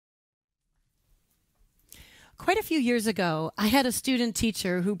Quite a few years ago, I had a student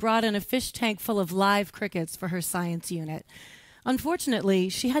teacher who brought in a fish tank full of live crickets for her science unit. Unfortunately,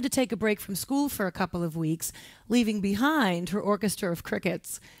 she had to take a break from school for a couple of weeks, leaving behind her orchestra of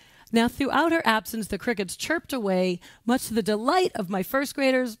crickets. Now, throughout her absence, the crickets chirped away, much to the delight of my first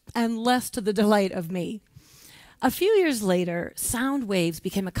graders and less to the delight of me. A few years later, sound waves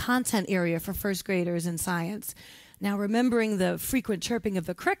became a content area for first graders in science. Now, remembering the frequent chirping of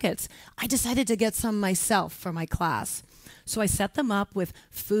the crickets, I decided to get some myself for my class. So I set them up with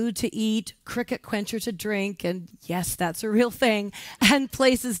food to eat, cricket quencher to drink, and yes, that's a real thing, and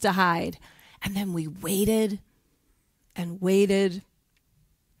places to hide. And then we waited and waited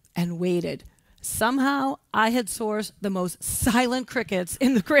and waited. Somehow, I had sourced the most silent crickets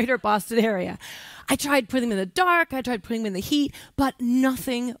in the greater Boston area. I tried putting them in the dark, I tried putting them in the heat, but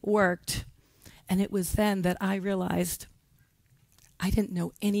nothing worked. And it was then that I realized I didn't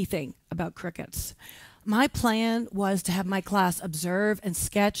know anything about crickets. My plan was to have my class observe and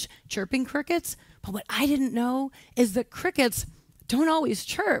sketch chirping crickets, but what I didn't know is that crickets don't always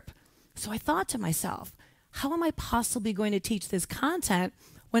chirp. So I thought to myself, how am I possibly going to teach this content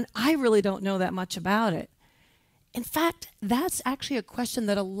when I really don't know that much about it? In fact, that's actually a question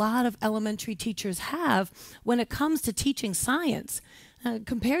that a lot of elementary teachers have when it comes to teaching science.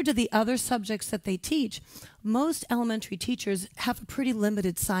 Compared to the other subjects that they teach, most elementary teachers have a pretty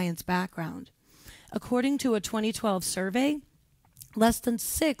limited science background. According to a 2012 survey, less than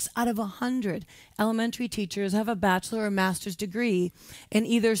 6 out of 100 elementary teachers have a bachelor or master's degree in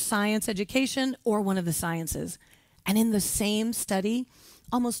either science education or one of the sciences. And in the same study,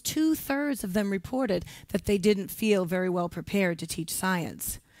 almost 2/3 of them reported that they didn't feel very well prepared to teach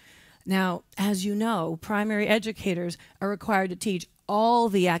science. Now, as you know, primary educators are required to teach all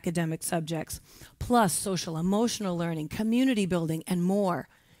the academic subjects, plus social emotional learning, community building, and more.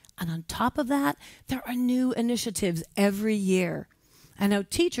 And on top of that, there are new initiatives every year. And now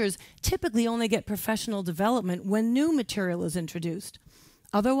teachers typically only get professional development when new material is introduced.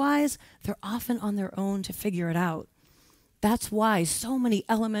 Otherwise, they're often on their own to figure it out. That's why so many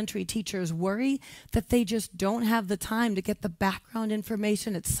elementary teachers worry that they just don't have the time to get the background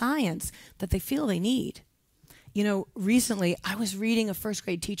information at science that they feel they need. You know, recently I was reading a first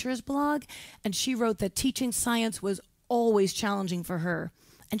grade teacher's blog, and she wrote that teaching science was always challenging for her,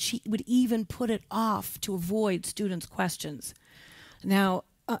 and she would even put it off to avoid students' questions. Now,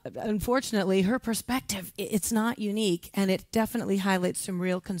 unfortunately, her perspective, it's not unique, and it definitely highlights some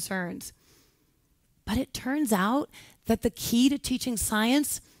real concerns. But it turns out that the key to teaching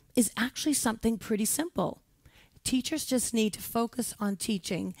science is actually something pretty simple. Teachers just need to focus on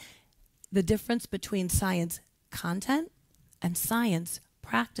teaching the difference between science content and science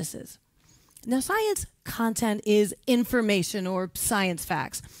practices. Now, science content is information or science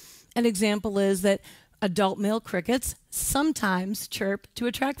facts. An example is that adult male crickets sometimes chirp to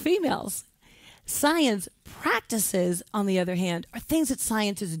attract females. Science practices, on the other hand, are things that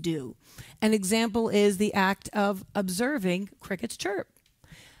scientists do. An example is the act of observing crickets chirp.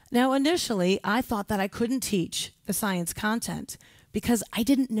 Now, initially, I thought that I couldn't teach the science content because I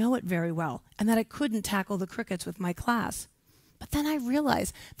didn't know it very well and that I couldn't tackle the crickets with my class. But then I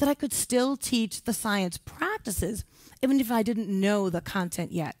realized that I could still teach the science practices even if I didn't know the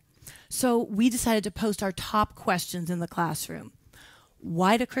content yet. So we decided to post our top questions in the classroom.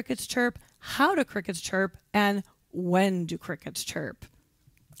 Why do crickets chirp? How do crickets chirp? And when do crickets chirp?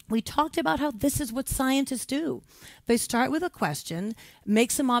 We talked about how this is what scientists do. They start with a question,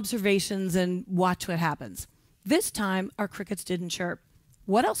 make some observations, and watch what happens. This time, our crickets didn't chirp.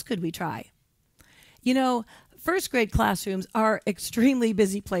 What else could we try? You know, first grade classrooms are extremely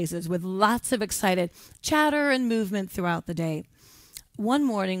busy places with lots of excited chatter and movement throughout the day. One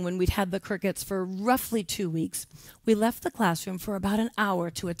morning when we'd had the crickets for roughly 2 weeks, we left the classroom for about an hour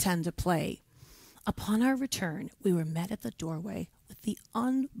to attend a play. Upon our return, we were met at the doorway with the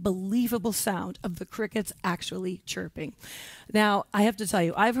unbelievable sound of the crickets actually chirping. Now, I have to tell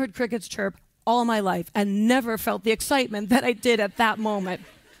you, I've heard crickets chirp all my life and never felt the excitement that I did at that moment.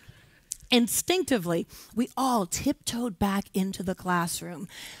 Instinctively, we all tiptoed back into the classroom.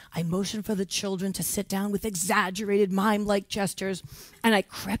 I motioned for the children to sit down with exaggerated mime-like gestures, and I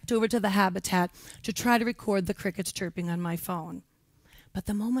crept over to the habitat to try to record the crickets chirping on my phone. But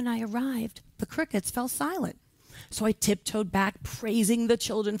the moment I arrived, the crickets fell silent. So I tiptoed back, praising the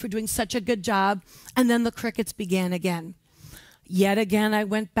children for doing such a good job, and then the crickets began again. Yet again, I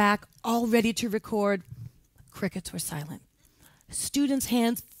went back, all ready to record. Crickets were silent. Students'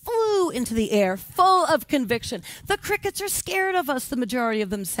 hands flew into the air, full of conviction. The crickets are scared of us, the majority of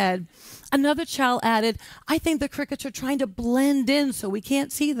them said. Another child added, I think the crickets are trying to blend in so we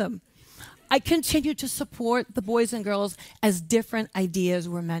can't see them. I continued to support the boys and girls as different ideas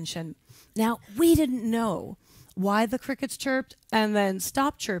were mentioned. Now, we didn't know why the crickets chirped and then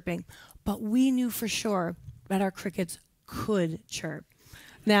stopped chirping, but we knew for sure that our crickets could chirp.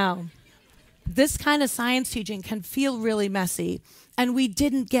 Now, this kind of science teaching can feel really messy, and we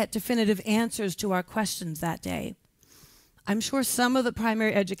didn't get definitive answers to our questions that day. I'm sure some of the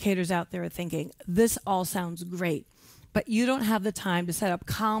primary educators out there are thinking, this all sounds great, but you don't have the time to set up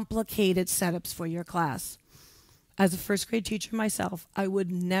complicated setups for your class. As a first grade teacher myself, I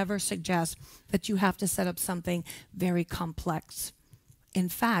would never suggest that you have to set up something very complex. In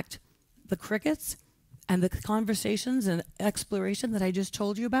fact, the crickets and the conversations and exploration that I just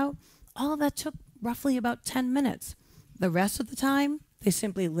told you about, all of that took roughly about 10 minutes. The rest of the time, they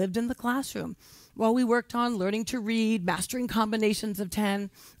simply lived in the classroom while we worked on learning to read, mastering combinations of 10,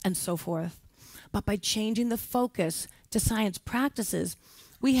 and so forth. But by changing the focus to science practices,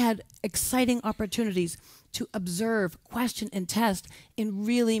 we had exciting opportunities to observe, question, and test in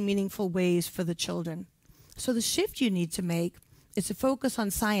really meaningful ways for the children. So the shift you need to make is to focus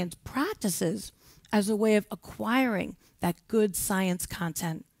on science practices as a way of acquiring that good science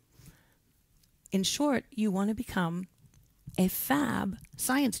content. In short, you want to become a F.A.B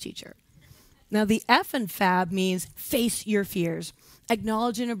science teacher. Now, the F in F.A.B means face your fears.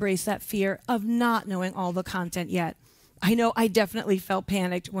 Acknowledge and embrace that fear of not knowing all the content yet. I know I definitely felt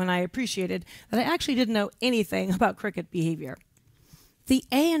panicked when I appreciated that I actually didn't know anything about cricket behavior. The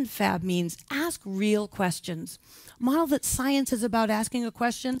A in F.A.B means ask real questions. Model that science is about asking a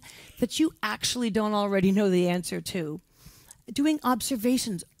question that you actually don't already know the answer to. Doing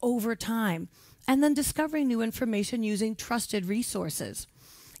observations over time, and then discovering new information using trusted resources.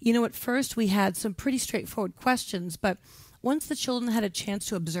 You know, at first we had some pretty straightforward questions, but once the children had a chance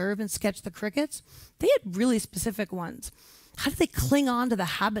to observe and sketch the crickets, they had really specific ones. How do they cling on to the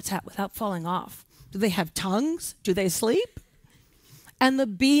habitat without falling off? Do they have tongues? Do they sleep? And the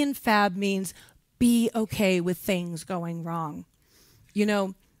B in F.A.B means be okay with things going wrong. You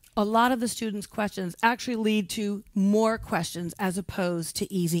know, a lot of the students' questions actually lead to more questions as opposed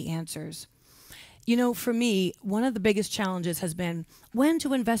to easy answers. You know, for me, one of the biggest challenges has been when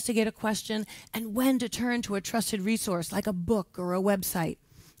to investigate a question and when to turn to a trusted resource like a book or a website.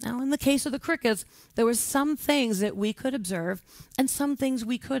 Now, in the case of the crickets, there were some things that we could observe and some things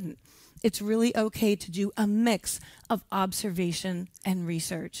we couldn't. It's really okay to do a mix of observation and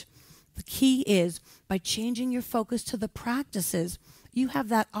research. The key is, by changing your focus to the practices, you have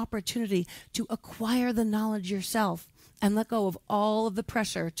that opportunity to acquire the knowledge yourself and let go of all of the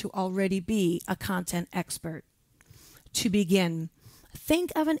pressure to already be a content expert. To begin,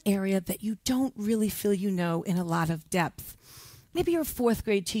 think of an area that you don't really feel you know in a lot of depth. Maybe you're a fourth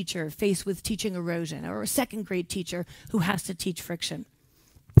grade teacher faced with teaching erosion, or a second grade teacher who has to teach friction.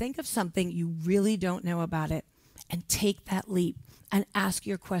 Think of something you really don't know about it and take that leap and ask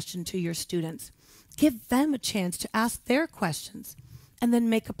your question to your students. Give them a chance to ask their questions and then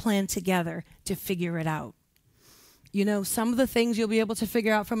make a plan together to figure it out. You know, some of the things you'll be able to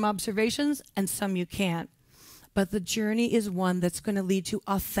figure out from observations and some you can't. But the journey is one that's going to lead to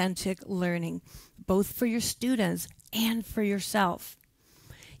authentic learning, both for your students and for yourself.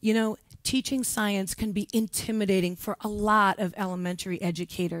 You know, teaching science can be intimidating for a lot of elementary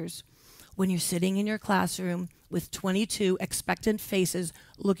educators. When you're sitting in your classroom with 22 expectant faces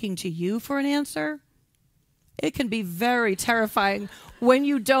looking to you for an answer, it can be very terrifying when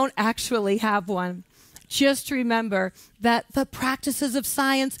you don't actually have one. Just remember that the practices of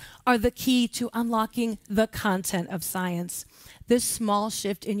science are the key to unlocking the content of science. This small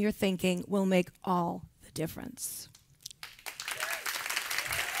shift in your thinking will make all the difference.